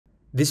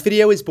This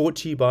video is brought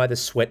to you by the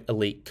Sweat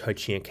Elite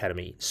Coaching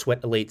Academy,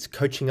 Sweat Elite's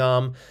coaching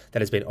arm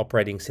that has been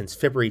operating since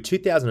February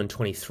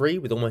 2023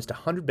 with almost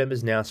 100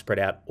 members now spread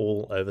out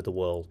all over the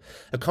world.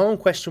 A common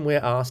question we're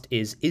asked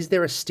is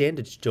there a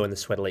standard to join the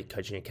Sweat Elite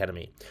Coaching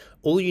Academy?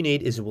 All you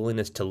need is a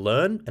willingness to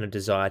learn and a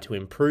desire to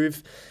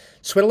improve.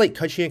 Sweat Elite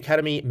Coaching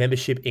Academy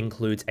membership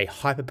includes a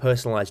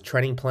hyper-personalized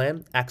training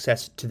plan,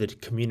 access to the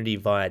community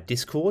via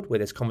Discord, where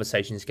there's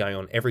conversations going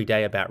on every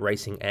day about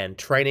racing and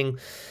training,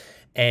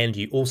 and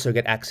you also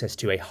get access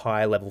to a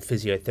high-level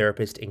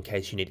physiotherapist in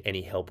case you need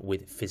any help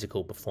with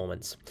physical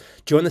performance.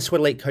 Join the Sweat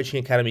Elite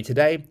Coaching Academy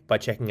today by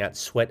checking out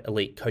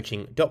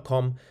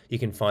sweatelitecoaching.com. You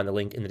can find the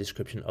link in the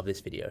description of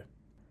this video.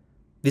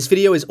 This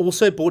video is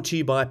also brought to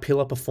you by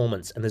Pillar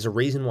Performance, and there's a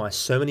reason why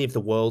so many of the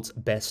world's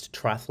best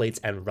triathletes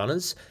and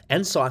runners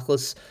and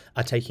cyclists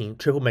are taking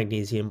triple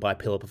magnesium by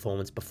Pillar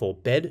Performance before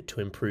bed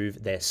to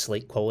improve their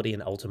sleep quality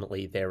and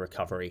ultimately their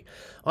recovery.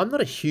 I'm not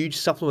a huge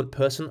supplement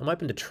person. I'm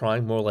open to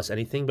trying more or less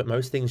anything, but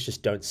most things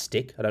just don't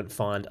stick. I don't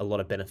find a lot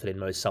of benefit in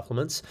most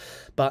supplements,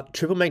 but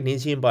triple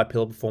magnesium by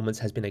Pillar Performance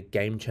has been a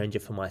game changer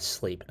for my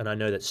sleep, and I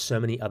know that so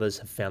many others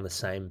have found the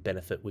same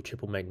benefit with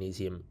triple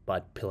magnesium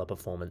by Pillar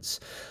Performance.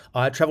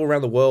 I travel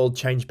around the world,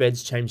 change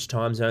beds, change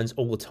time zones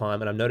all the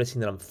time, and I'm noticing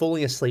that I'm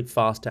falling asleep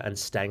faster and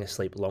staying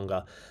asleep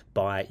longer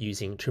by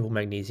using triple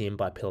magnesium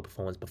by Pillar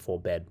Performance before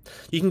bed.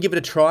 You can give it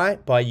a try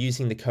by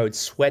using the code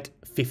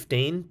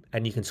SWEAT15,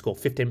 and you can score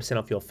 15%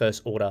 off your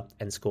first order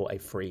and score a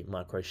free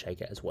micro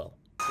shaker as well.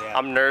 Yeah.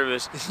 I'm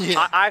nervous.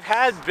 Yeah. I've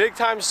had big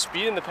time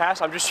speed in the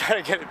past. I'm just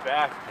trying to get it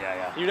back.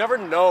 Yeah. You never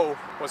know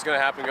what's going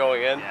to happen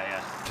going in.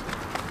 Yeah.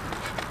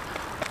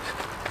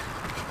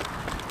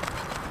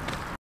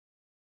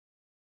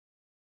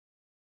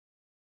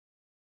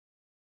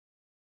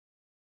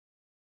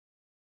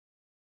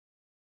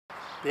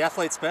 The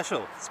Athlete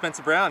Special,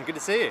 Spencer Brown, good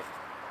to see you.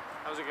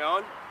 How's it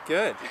going?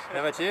 Good.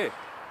 How about you?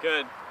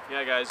 Good.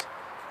 Yeah, guys.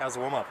 How's the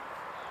warm-up?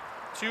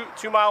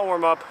 Two-mile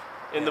warm-up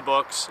in the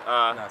books.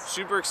 Nice.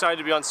 Super excited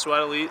to be on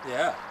Sweat Elite.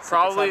 Yeah.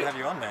 Probably excited to have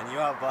you on, man. You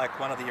are like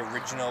one of the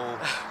original.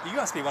 You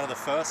must be one of the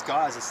first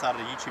guys that started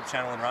a YouTube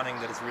channel and running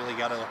that has really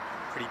got a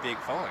pretty big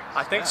following.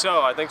 I think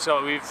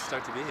so. We've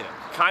stoked to be here.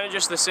 Kind of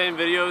just the same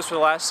videos for the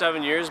last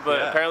 7 years, but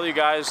apparently you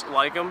guys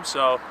like them.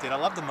 So. Dude, I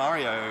love the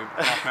Mario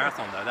half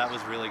marathon though. That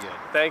was really good.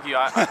 Thank you.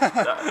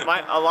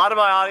 A lot of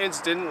my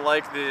audience didn't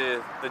like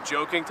the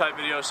joking type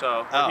video,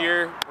 so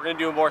we're gonna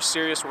do a more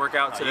serious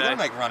workout today. You gotta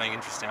make running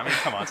interesting. I mean,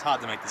 come on, it's hard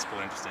to make the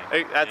sport interesting.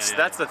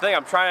 That's the thing.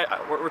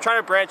 We're trying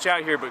to branch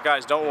out here, but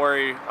guys, don't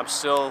worry. I'm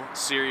still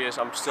serious.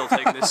 I'm still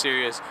taking this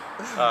serious.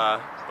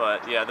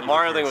 But yeah, the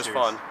Mario thing was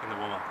fun. In the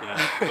warm-up,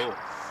 yeah, cool.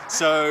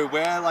 So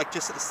we're like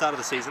just at the start of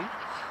the season,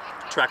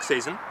 track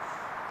season.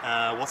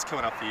 What's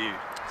coming up for you?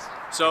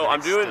 So I'm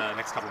doing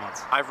next couple of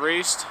months. I've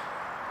raced.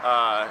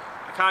 I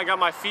kind of got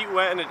my feet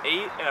wet in an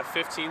 8 and a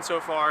 15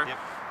 so far. Yep.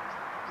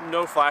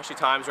 No flashy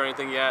times or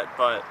anything yet,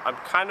 but I'm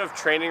kind of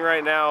training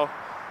right now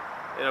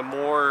in a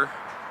more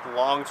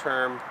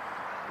long-term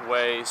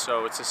way,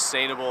 so it's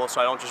sustainable,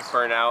 so I don't just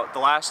burn out. The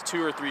last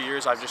 2 or 3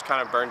 years, I've just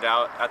kind of burned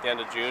out at the end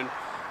of June.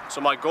 So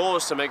my goal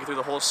is to make it through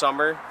the whole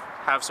summer,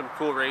 have some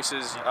cool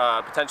races,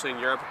 potentially in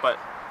Europe, but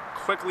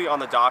quickly on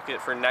the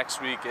docket for next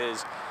week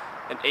is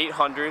an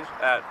 800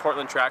 at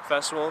Portland Track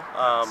Festival.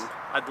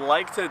 I'd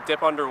like to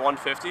dip under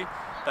 150.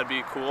 That'd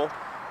be cool.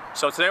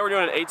 So today we're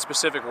doing an 8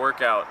 specific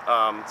workout.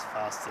 It's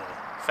fast.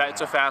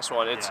 It's a fast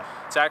one. It's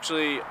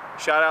actually,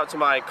 shout out to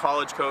my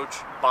college coach,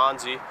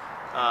 Bonzi.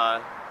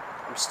 I'm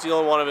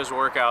stealing one of his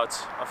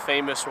workouts, a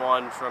famous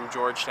one from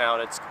Georgetown.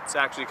 It's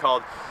actually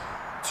called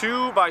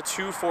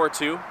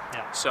 2x242.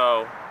 Yeah.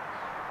 So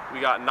we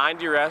got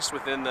 90 rest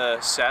within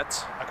the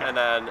set, and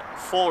then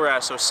full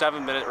rest, so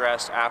 7-minute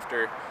rest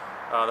after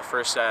the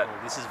first set.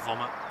 Oh, this is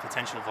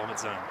potential vomit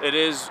zone. It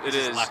is. This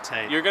is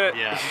lactate. You're gonna.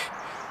 Yeah.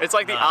 It's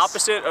like the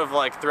opposite of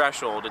like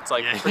threshold. It's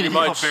like pretty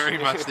much. Very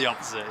much the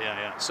opposite.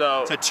 Yeah.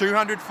 So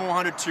 200,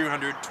 400,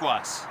 200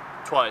 twice.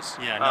 Twice.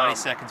 Yeah, 90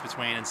 seconds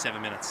between and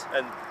 7 minutes.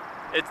 And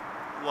it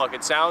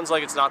sounds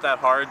like it's not that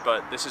hard,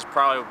 but this is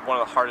probably one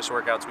of the hardest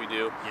workouts we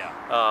do. Yeah.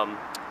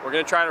 We're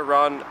gonna try to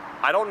run.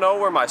 I don't know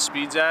where my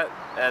speed's at,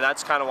 and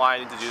that's kind of why I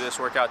need to do this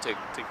workout to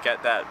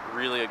get that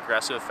really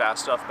aggressive,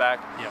 fast stuff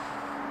back. Yeah.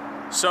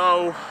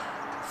 So,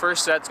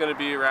 first set's gonna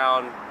be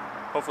around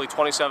hopefully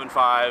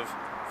 27.5,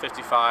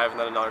 55, and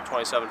then another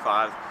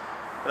 27.5.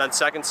 And then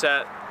second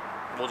set,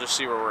 we'll just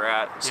see where we're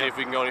at. See if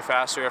we can go any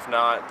faster. If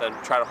not, then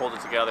try to hold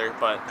it together.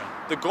 But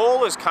the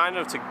goal is kind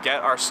of to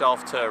get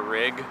ourselves to a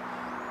rig,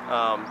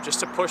 just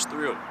to push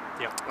through it.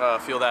 Yeah.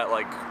 Feel that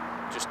like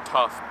just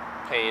tough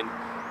pain.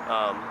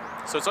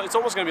 So it's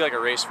almost gonna be like a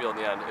race feel in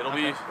the end.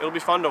 It'll be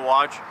fun to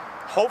watch.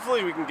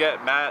 Hopefully we can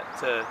get Matt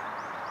to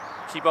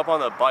keep up on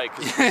the bike,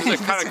 because this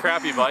is a kind of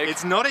crappy bike.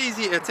 It's not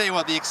easy. I'll tell you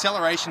what, the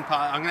acceleration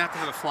part, I'm gonna have to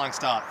have a flying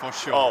start for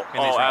sure. Oh,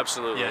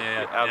 absolutely.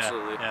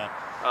 Absolutely.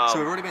 So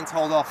we've already been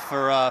told off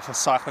for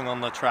cycling on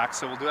the track,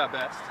 so we'll do our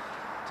best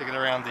to get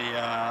around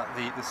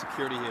the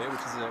security here, which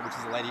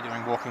is a lady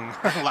doing walking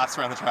laps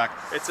around the track.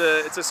 It's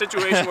a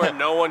situation where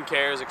no one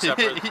cares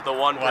except for the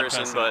one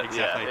person, but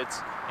exactly. yeah,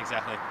 it's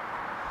exactly.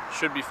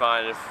 should be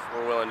fine if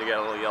we're willing to get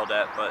a little yelled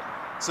at. But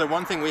so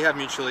one thing we have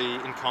mutually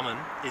in common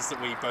is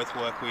that we both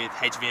work with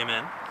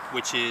HVMN,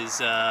 which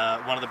is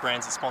one of the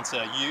brands that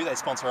sponsor you. They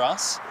sponsor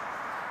us.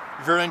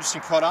 Very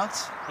interesting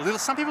product.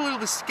 Some people are a little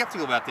bit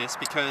skeptical about this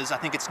because I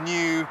think it's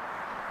new.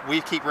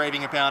 We keep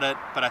raving about it,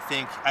 but I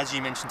think, as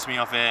you mentioned to me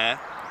off air,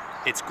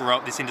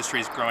 this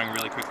industry is growing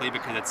really quickly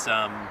because it's.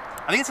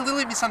 I think it's a little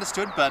bit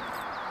misunderstood. But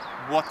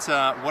what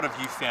have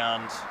you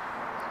found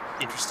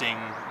interesting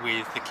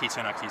with the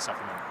Ketone IQ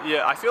supplement?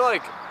 Yeah, I feel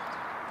like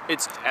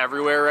it's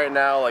everywhere right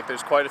now. Like,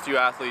 there's quite a few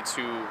athletes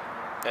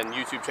and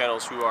YouTube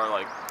channels who are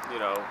like,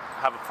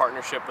 have a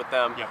partnership with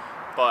them. Yep.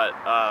 But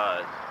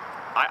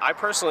I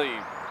personally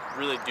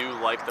really do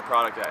like the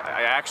product.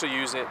 I actually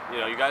use it.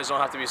 You guys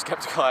don't have to be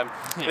skeptical.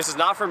 This is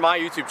not for my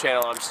YouTube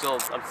channel. I'm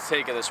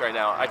taking this right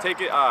now.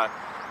 Yeah.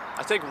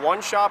 I take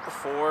one shot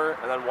before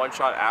and then one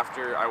shot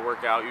after I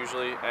work out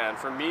usually. And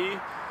for me,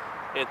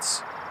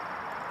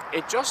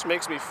 it just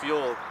makes me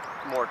feel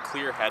more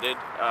clear-headed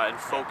and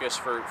focused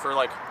for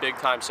like big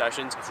time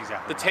sessions. That's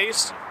exactly the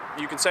taste.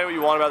 You can say what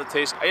you want about the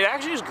taste. It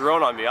actually has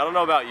grown on me. I don't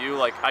know about you.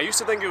 Like, I used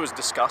to think it was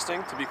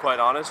disgusting, to be quite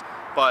honest,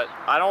 but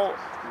I don't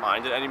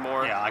mind it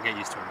anymore. Yeah, I get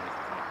used to it really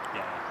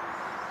quickly.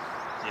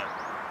 Yeah.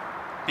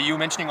 But you were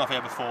mentioning off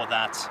air before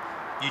that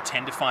you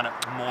tend to find it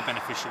more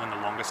beneficial in the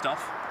longer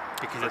stuff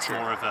because it's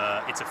more of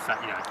it's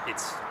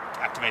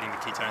activating the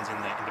ketones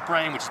in the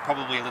brain, which is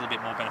probably a little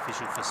bit more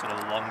beneficial for sort of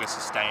longer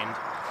sustained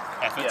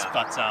efforts. Yeah.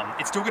 But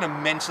it's still going to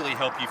mentally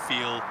help you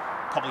feel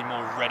probably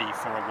more ready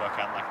for a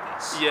workout like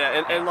this.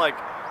 Yeah, and like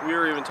we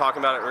were even talking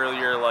about it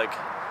earlier, like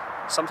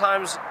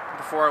sometimes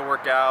before I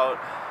work out,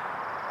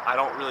 I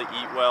don't really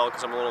eat well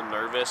because I'm a little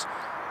nervous.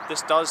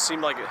 This does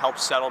seem like it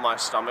helps settle my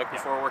stomach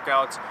before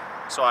workouts,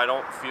 so I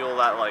don't feel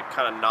that like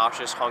kind of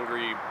nauseous,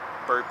 hungry,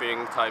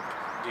 burping type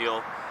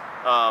deal.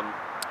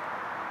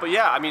 But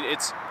yeah, I mean,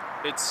 it's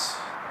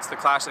the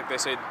classic. They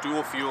say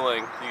dual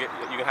fueling.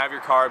 You can have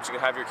your carbs, you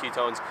can have your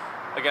ketones.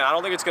 Again, I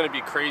don't think it's going to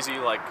be crazy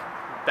like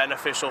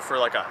beneficial for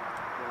like a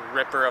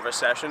ripper of a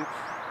session,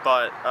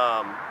 but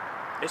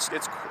it's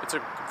a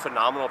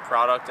phenomenal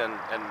product, and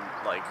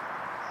like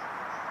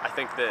I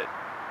think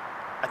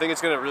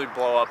it's going to really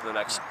blow up in the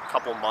next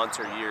couple months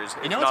or years,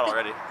 if not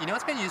already.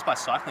 It's been used by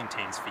cycling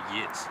teams for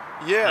years.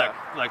 Yeah.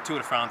 Like Tour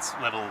de France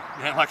level,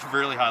 like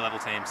really high level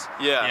teams.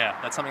 Yeah. Yeah,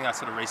 that's something I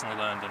sort of recently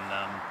learned, and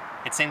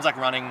it seems like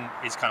running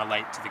is kind of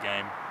late to the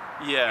game.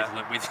 Yeah.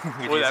 With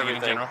with using it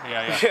in general.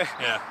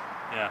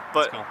 Yeah.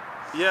 But that's cool.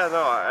 yeah,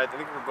 no, I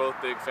think we're both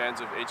big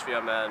fans of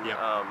HVMN. Yep.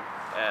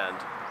 And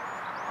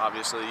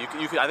obviously, you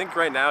can. I think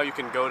right now you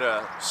can go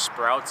to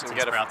Sprouts and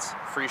get a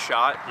free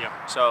shot.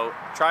 Yep. So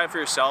try it for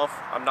yourself.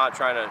 We're not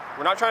trying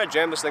to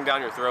jam this thing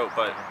down your throat,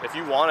 but if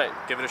you want it,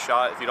 give it a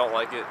shot. If you don't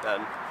like it, then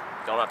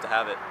you don't have to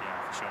have it.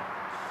 Yeah, for sure.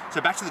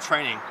 So back to the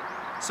training.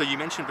 So you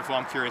mentioned before,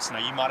 I'm curious to know,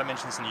 you might have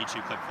mentioned this in the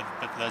YouTube clip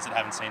for those that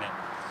haven't seen it.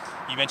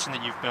 You mentioned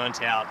that you've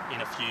burnt out in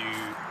a few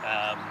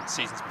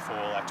seasons before,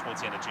 like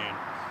towards the end of June.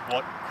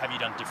 What have you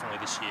done differently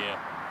this year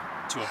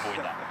to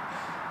avoid that?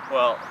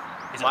 Well,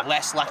 is it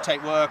less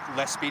lactate work,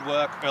 less speed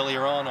work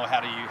earlier on, or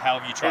how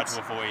have you tried to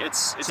avoid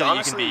it's so that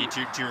honestly, you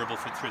can be durable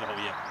through the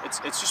whole year?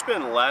 It's just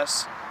been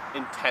less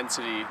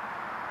intensity,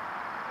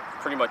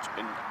 pretty much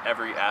in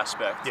every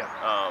aspect. Yeah.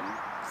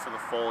 For the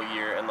full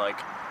year, and like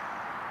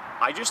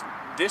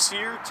this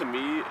year to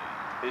me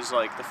is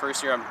like the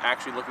first year I'm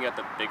actually looking at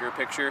the bigger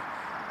picture.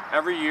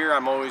 Every year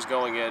I'm always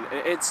going in.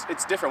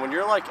 It's different when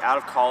you're like out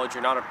of college.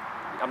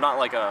 I'm not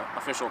like a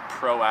official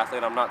pro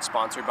athlete. I'm not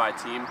sponsored by a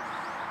team.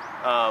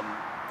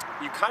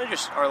 You kind of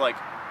just are like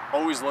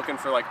always looking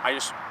for like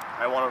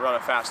I want to run a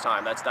fast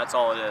time. That's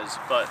all it is.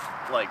 But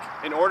like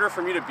in order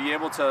for me to be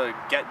able to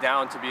get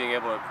down to being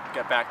able to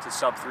get back to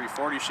sub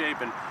 340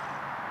 shape and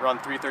run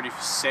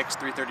 336,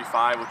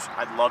 335, which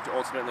I'd love to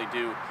ultimately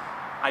do,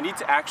 I need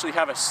to actually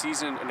have a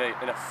season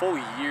in a full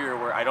year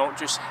where I don't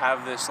just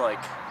have this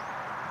like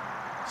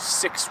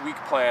 6-week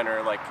plan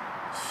or like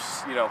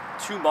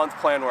 2-month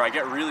plan where I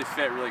get really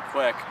fit really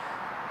quick,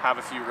 have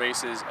a few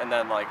races, and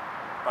then like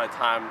by the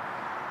time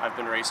I've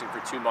been racing for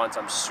 2 months,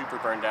 I'm super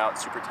burned out,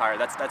 super tired.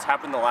 That's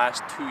happened the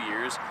last 2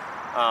 years.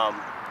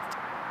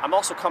 I'm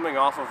also coming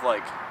off of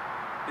like,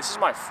 this is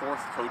my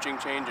 4th coaching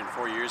change in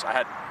 4 years. I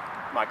had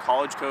my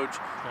college coach,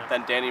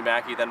 then Danny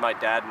Mackey, then my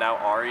dad, now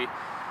Ari.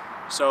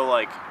 So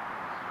like,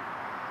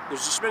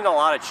 there's just been a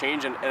lot of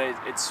change, and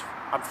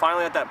I'm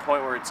finally at that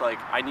point where it's like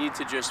I need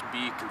to just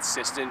be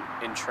consistent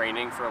in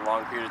training for a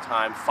long period of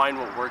time, find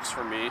what works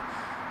for me.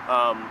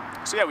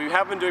 So yeah, we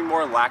have been doing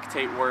more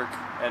lactate work,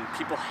 and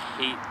people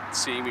hate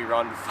seeing me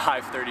run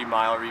 5:30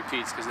 mile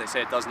repeats because they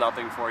say it does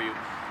nothing for you.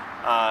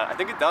 I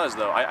think it does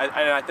though.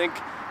 I think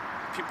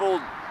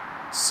people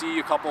see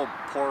a couple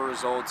poor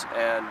results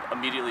and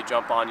immediately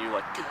jump on you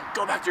like,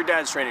 go back to your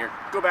dad's training or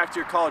go back to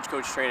your college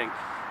coach training,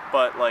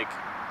 but like,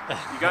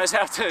 you guys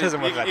have to.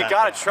 You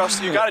gotta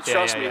trust. You gotta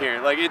trust me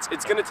here. Like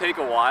it's gonna take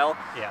a while.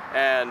 Yeah.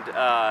 And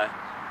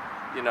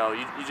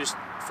you just,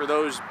 for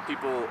those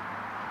people,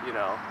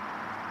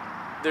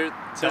 there's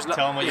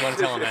tell them what you want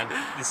to tell them,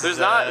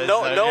 man.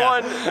 No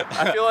one.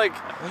 I feel like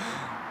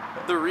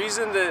the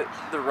reason that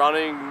the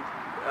running,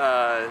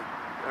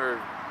 or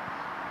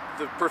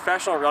the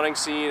professional running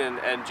scene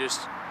and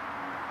just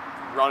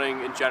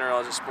running in general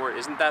as a sport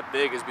isn't that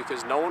big is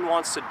because no one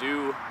wants to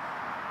do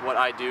what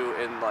I do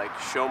and like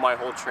show my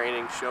whole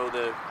training, show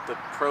the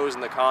pros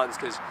and the cons,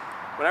 because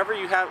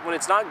when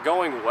it's not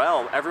going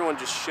well, everyone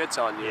just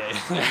shits on you.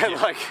 Yeah.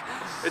 And like,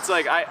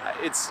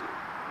 it's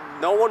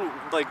no one,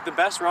 like the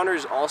best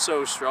runners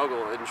also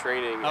struggle in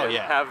training and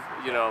have,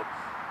 you know,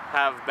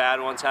 have bad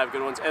ones, have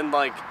good ones, and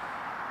like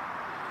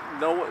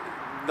no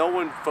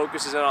one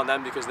focuses in on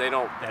them because they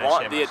don't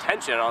want the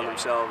attention on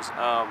themselves.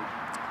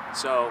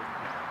 So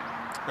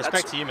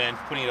respect to you, man,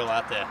 for putting it all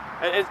out there.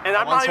 And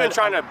I'm not even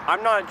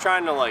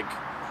trying to like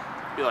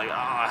be like,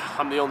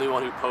 I'm the only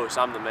one who posts,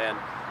 I'm the man.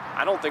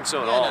 I don't think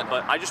so at all.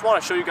 But I just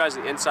want to show you guys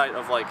the insight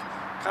of like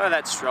kind of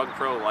that Strug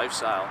Pro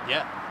lifestyle.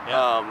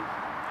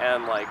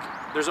 And like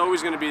there's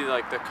always going to be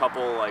like the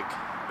couple like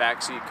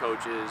backseat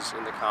coaches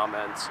in the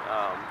comments,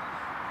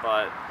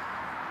 but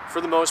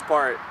for the most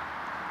part,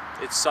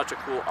 it's such a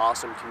cool,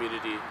 awesome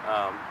community,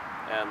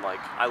 and like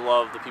I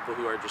love the people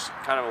who are just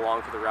kind of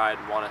along for the ride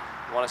and want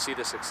to see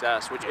the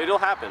success, which it'll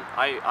happen.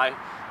 I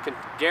can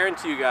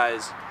guarantee you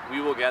guys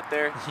we will get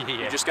there.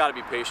 You just got to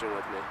be patient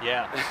with me.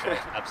 Yeah, sure.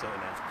 Absolutely,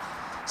 man.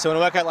 So in a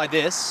workout like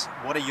this,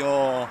 what's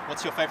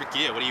your favorite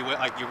gear? What do you wear?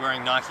 Like you're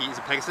wearing Nike, is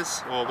it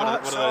Pegasus? Or what are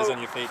those on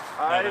your feet?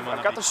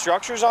 I've got the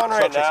Structures on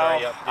right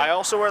now. I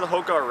also wear the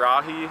Hoka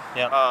Rahi.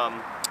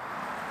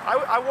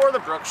 I wore the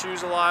Brooks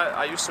shoes a lot.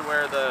 I used to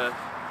wear the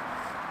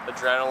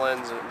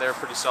Adrenalines, and they're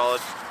pretty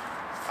solid.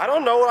 I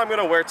don't know what I'm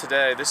gonna wear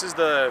today. This is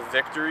the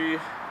Victory.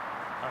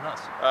 Oh,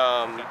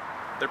 nice.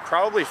 They're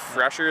probably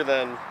fresher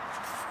than,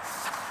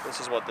 this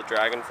is what, the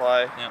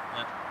Dragonfly.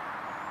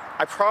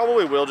 I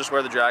probably will just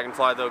wear the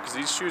Dragonfly though, because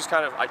these shoes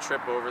I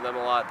trip over them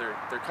a lot.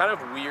 They're kind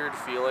of weird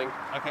feeling.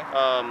 Okay.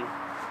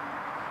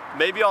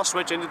 Maybe I'll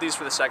switch into these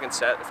for the second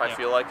set if I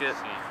feel like it.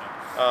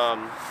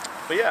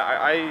 But yeah,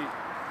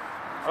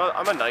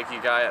 I'm a Nike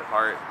guy at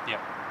heart.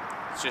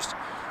 It's just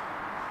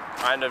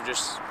kind of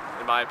just,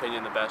 in my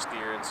opinion, the best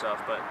gear and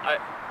stuff. But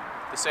at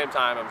the same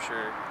time, I'm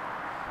sure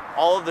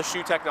all of the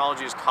shoe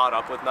technology is caught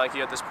up with Nike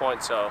at this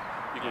point, so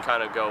you can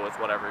kind of go with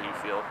whatever you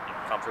feel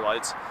comfortable.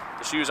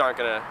 The shoes aren't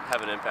going to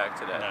have an impact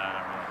today. No,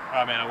 not really. All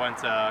right, man, I won't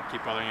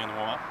keep bothering you in the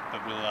warm-up,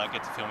 but we'll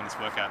get to filming this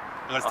workout.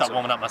 I've got to start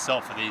warming up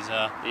myself for these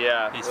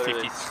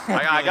 50s.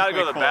 I got to go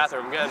to the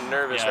bathroom. I'm getting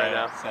nervous right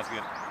now. Sounds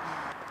good.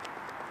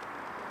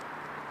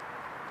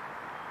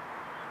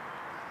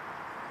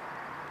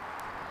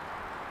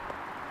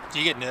 Do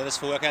you get nervous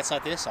for workouts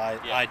like this?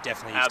 I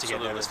definitely used to get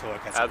nervous for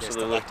workouts like this,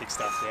 the lactic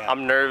stuff.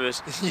 I'm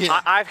nervous.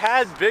 I've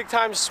had big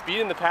time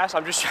speed in the past.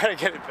 I'm just trying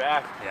to get it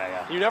back.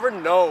 You never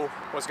know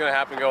what's going to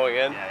happen going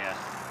in.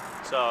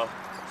 So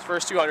this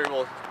first 200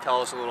 will tell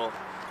us a little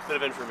bit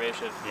of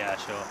information. Yeah,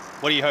 sure.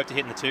 What do you hope to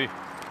hit in the 2?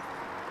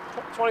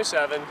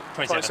 27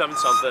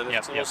 something.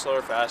 It's a little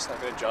slower fast. I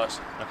can adjust.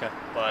 Okay.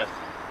 But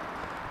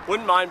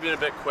wouldn't mind being a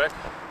bit quick.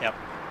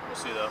 We'll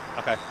see though.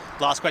 Okay.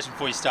 Last question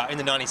before you start. In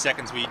the 90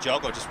 seconds, will you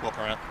jog or just walk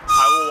around?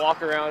 I will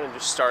walk around and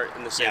just start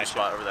in the same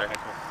spot over there. Okay,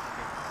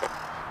 cool.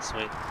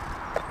 Sweet.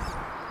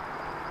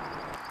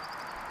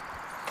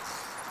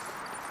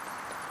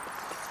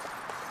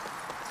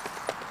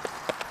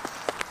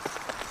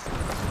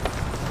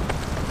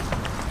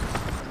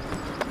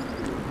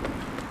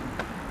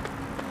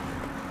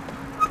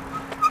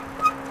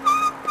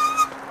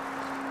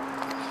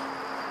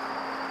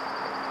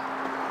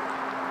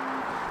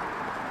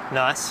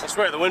 Nice. I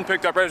swear, the wind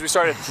picked up right as we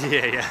started.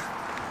 Yeah.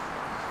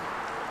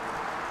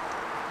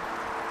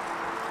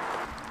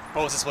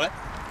 What was the split?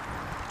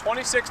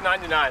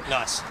 26.99.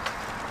 Nice.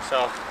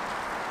 So,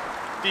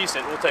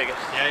 decent, we'll take it.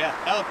 Yeah.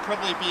 That'll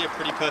probably be a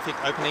pretty perfect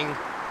opening.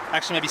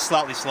 Actually, maybe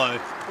slightly slow.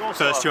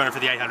 First 200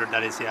 for the 800,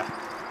 that is, yeah.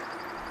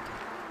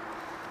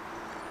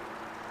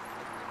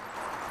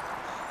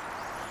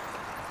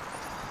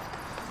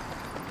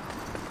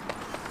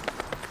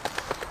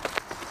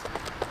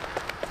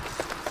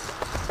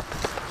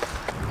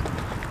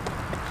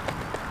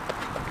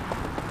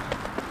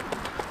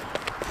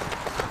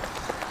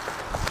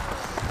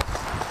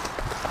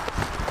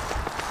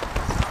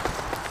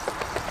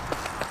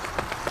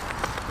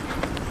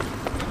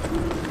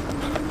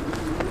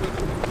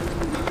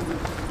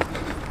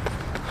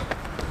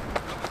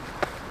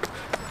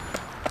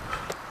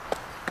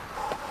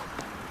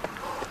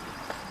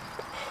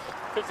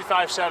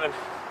 .57,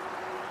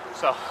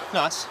 so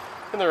nice.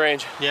 In the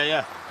range.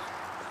 Yeah.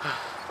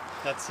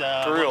 That's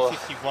brutal.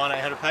 51,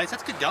 800 pace.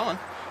 That's good going.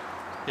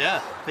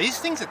 Yeah, these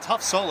things are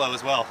tough solo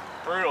as well.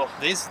 Brutal.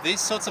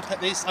 These sorts of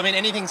I mean,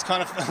 anything's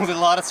kind of a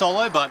little harder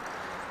solo, but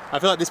I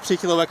feel like this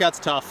particular workout's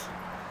tough.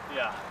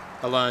 Yeah.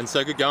 Alone,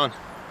 so good going.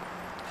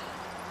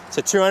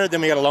 So 200,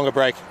 then we got a longer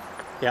break.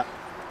 Yeah.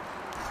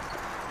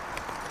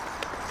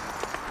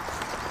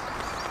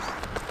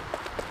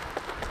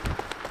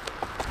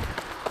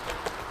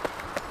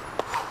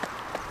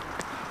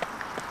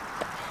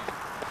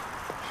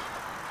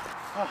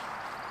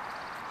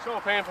 So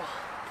painful.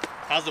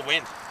 How's the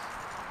wind?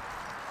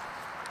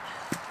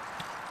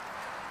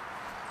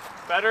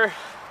 Better.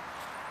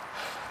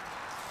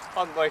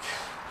 I'm like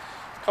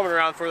coming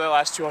around for the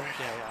last 200.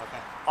 Yeah, okay.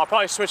 I'll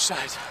probably switch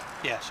sides.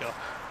 Yeah, sure.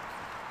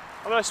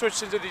 I'm gonna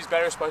switch into these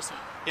better spikes though.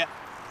 Yeah.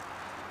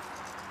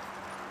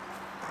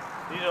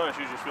 These other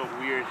shoes just feel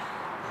weird.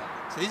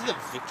 So these are the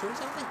Victories,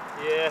 aren't they?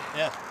 Yeah.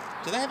 Yeah.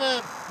 Do they have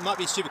a, might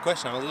be a stupid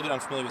question, I'm a little bit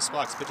unfamiliar with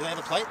spikes, but do they have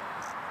a plate?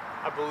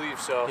 I believe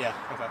so. Yeah,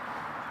 okay.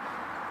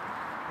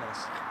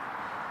 Nice.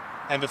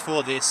 And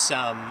before this,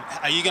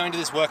 are you going to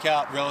this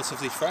workout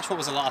relatively fresh? What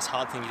was the last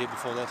hard thing you did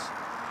before this?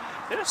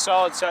 Did a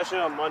solid session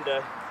on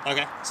Monday.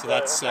 Okay, so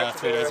that's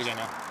 3 days ago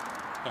now.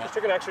 Just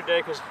took an extra day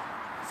because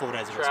 4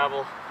 days ago.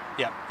 Travel.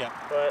 Yeah, yeah.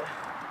 But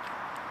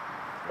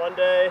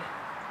Monday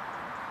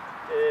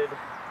did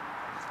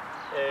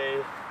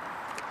a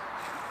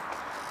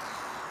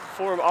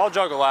I'll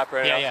jog a lap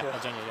right now. Yeah, I'll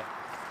join you, yeah.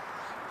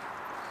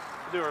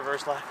 Do a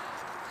reverse lap.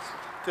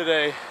 Did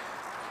a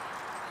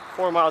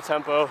 4 mile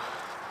tempo,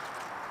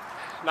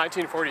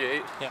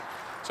 1948. Yeah.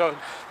 So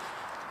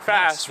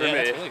fast for me.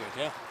 That's really good,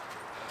 yeah.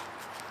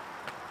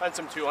 And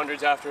some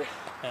 200s after.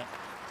 Yeah.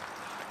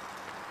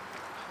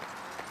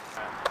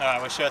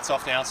 Alright, we're shirts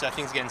off now, so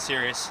things are getting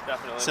serious.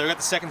 Definitely. So we've got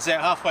the second set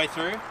halfway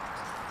through.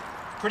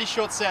 Pretty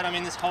short set. I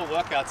mean, this whole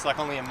workout's like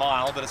only a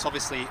mile, but it's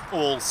obviously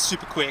all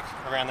super quick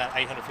around that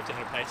 800,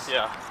 1500 pace.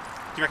 Yeah.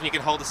 Do you reckon you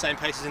can hold the same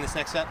paces in this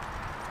next set?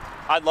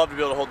 I'd love to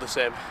be able to hold the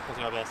same. We'll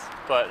do our best.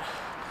 But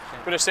I'm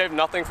going to save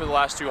nothing for the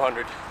last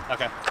 200.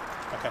 Okay.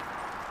 Okay.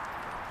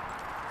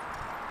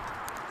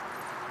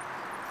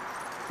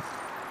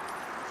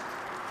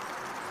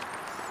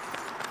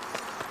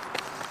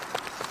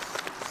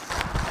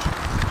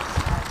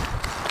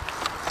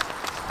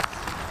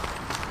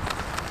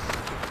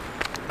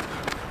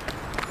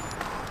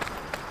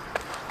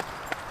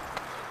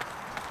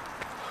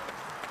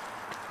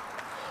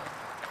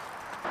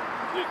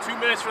 Do 2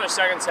 minutes for the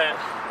second set.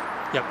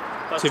 Yep.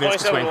 That's 2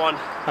 minutes 27-1.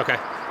 Okay.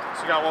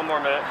 So you got 1 more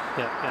minute.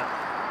 Yeah.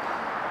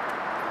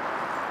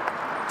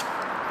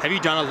 Have you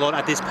done a lot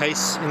at this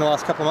pace in the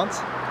last couple of months?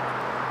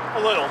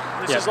 A little.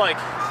 This is like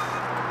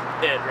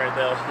it right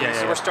there.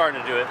 Yeah, We're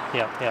starting to do it.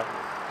 Yeah.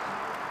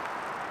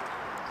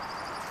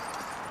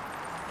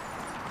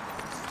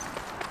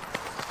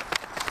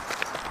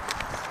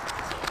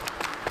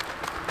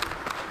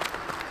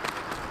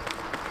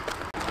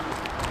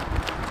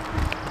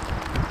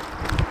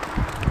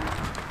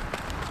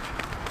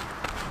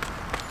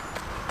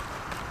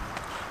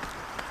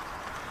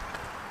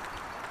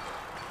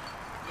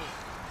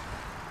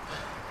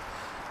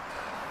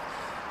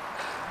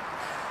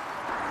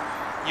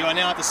 You are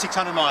now at the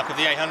 600 mark of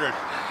the 800.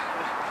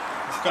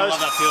 Gotta love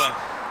that feeling.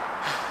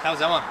 How was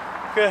that one?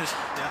 Good.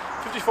 Yeah.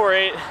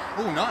 54.8.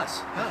 Oh,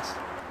 nice.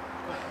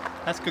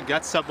 That's good.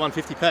 That's sub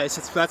 150 pace.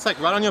 That's like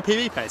right on your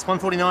PB pace.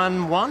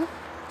 149.1?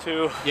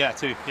 2. Yeah,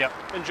 2. Yep.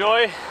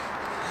 Enjoy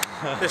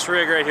this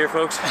rig right here,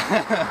 folks.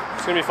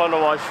 It's gonna be fun to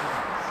watch.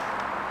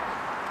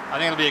 I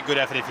think it'll be a good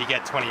effort if you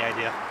get 28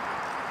 here.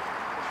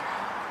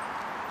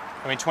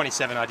 I mean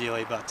 27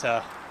 ideally, but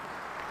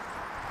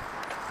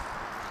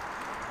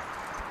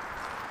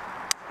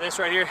this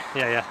right here.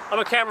 yeah. I'm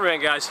a cameraman,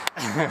 guys.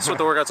 That's what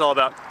the workout's all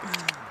about.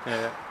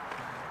 Yeah.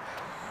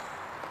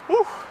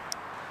 Woo.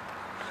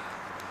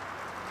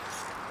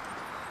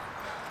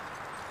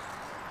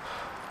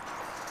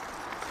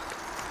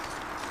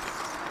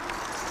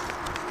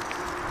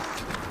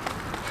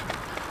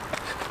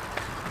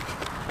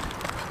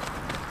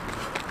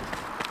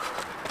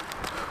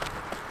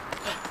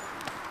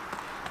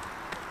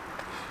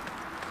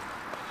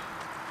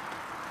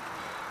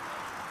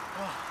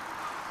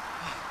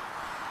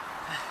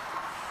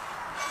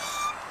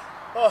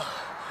 Oh,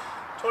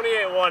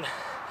 28.1.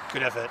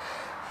 Good effort.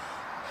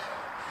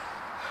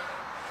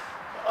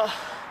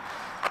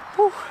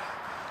 Whew.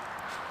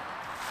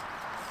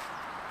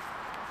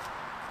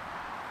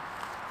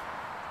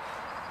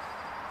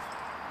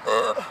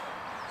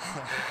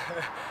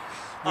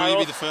 Will you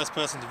be the first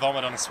person to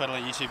vomit on a Sweat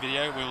Elite YouTube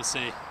video? We will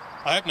see.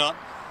 I hope not.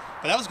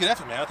 But that was a good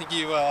effort, man. I think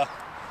you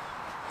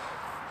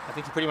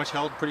pretty much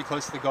held pretty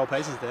close to the goal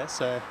paces there.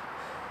 So,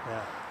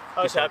 yeah.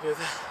 I was happy with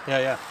it.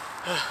 Yeah.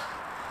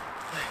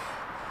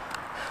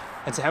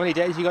 And so, how many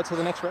days you got till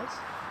the next race?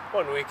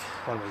 1 week.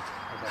 1 week.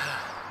 Okay.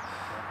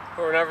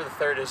 Or whenever the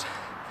third is.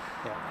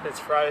 Yeah. It's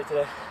Friday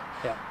today.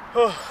 Yeah.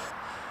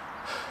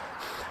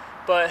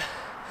 But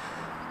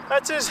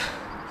that's just.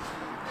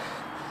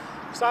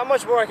 There's not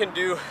much more I can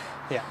do.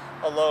 Yeah.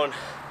 Alone.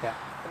 Yeah.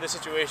 In this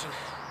situation.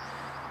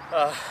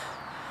 That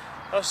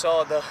was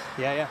solid though.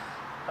 Yeah.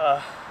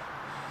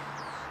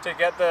 To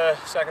get the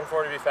second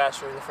 4 to be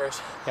faster than the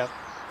first. Yep.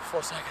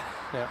 Full second.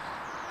 Yeah.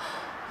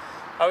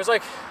 I was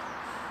like,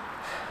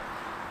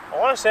 I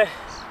want to say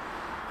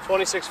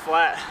 26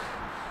 flat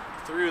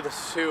through the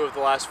 2 of the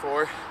last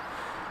 4,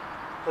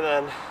 and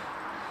then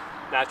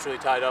naturally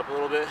tied up a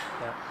little bit.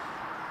 Yeah.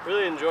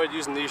 Really enjoyed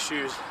using these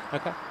shoes.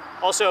 Okay.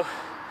 Also,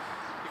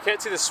 you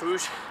can't see the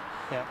swoosh.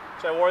 Yeah.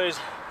 So I wore these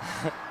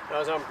when I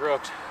was on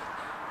Brooks.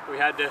 We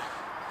had to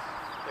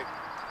like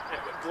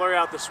blur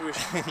out the swoosh.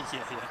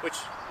 yeah. Which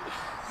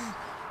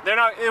they're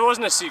not. It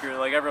wasn't a secret.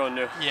 Like everyone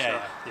knew.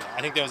 Yeah.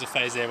 I think there was a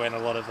phase there when a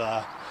lot of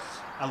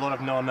a lot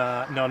of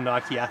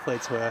non-Nike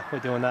athletes were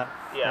doing that.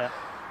 Yeah.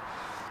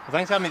 Well,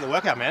 thanks for having me at the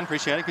workout, man.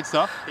 Appreciate it. Good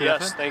stuff. Good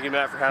Yes, effort. thank you,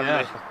 Matt, for having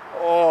me.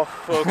 Oh,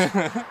 folks,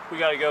 we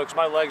gotta go because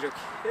my legs are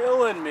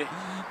killing me.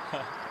 All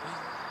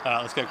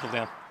right, let's go cool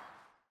down.